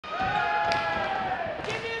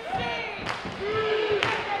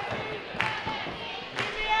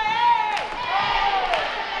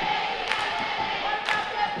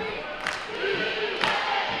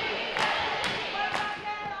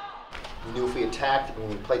we attacked and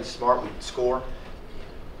we played smart, we'd score.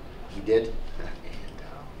 We did. And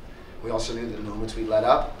we also knew that the moments we let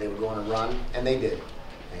up, they would go on a run, and they did.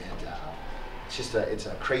 And it's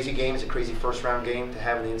a crazy game. It's a crazy first-round game to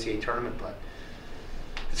have in the NCAA tournament, but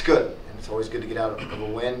it's good. And it's always good to get out of a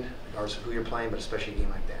win, regardless of who you're playing, but especially a game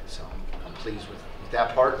like that. So I'm pleased with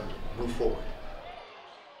that part and move forward.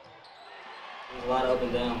 There's a lot of up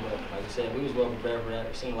and down, but like I said, we was well prepared for that.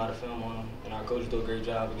 We've seen a lot of film on them, and our coaches do a great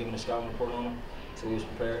job of giving a scouting report on them. So we was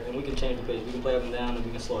prepared, and we can change the pace. We can play up and down, and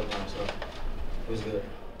we can slow it down. So it was good.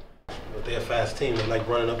 But they're a fast team. They like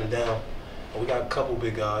running up and down. And we got a couple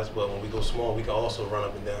big guys, but when we go small, we can also run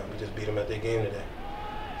up and down. We just beat them at their game today.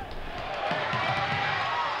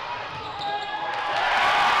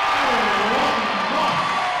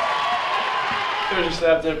 Coaching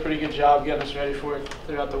staff did a pretty good job getting us ready for it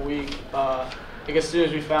throughout the week. I guess as soon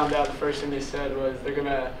as we found out, the first thing they said was you're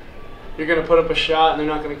gonna put up a shot and they're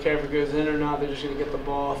not gonna care if it goes in or not. They're just gonna get the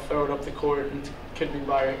ball, throw it up the court, and it could be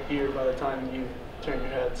by ear by the time you turn your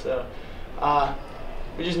head. So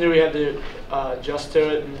we just knew we had to adjust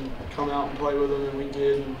to it and come out and play with them, and we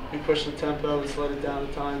did. And we pushed the tempo and slowed it down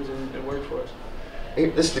at times, and it worked for us.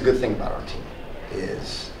 This is the good thing about our team,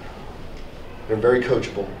 is they're very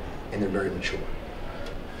coachable and they're very mature.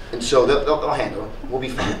 And so they'll handle it. We'll be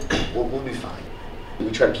fine. We'll be fine. We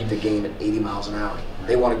try to keep the game at 80 miles an hour.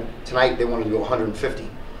 Tonight they wanted to go 150.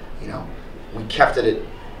 You know, we kept it at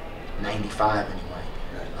 95 anyway.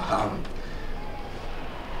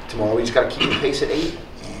 Tomorrow we just got to keep the pace at 80,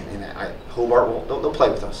 and Hobart they'll play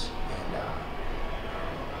with us. And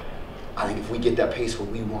I think if we get that pace where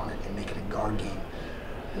we want it and make it a guard game,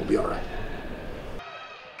 we'll be all right.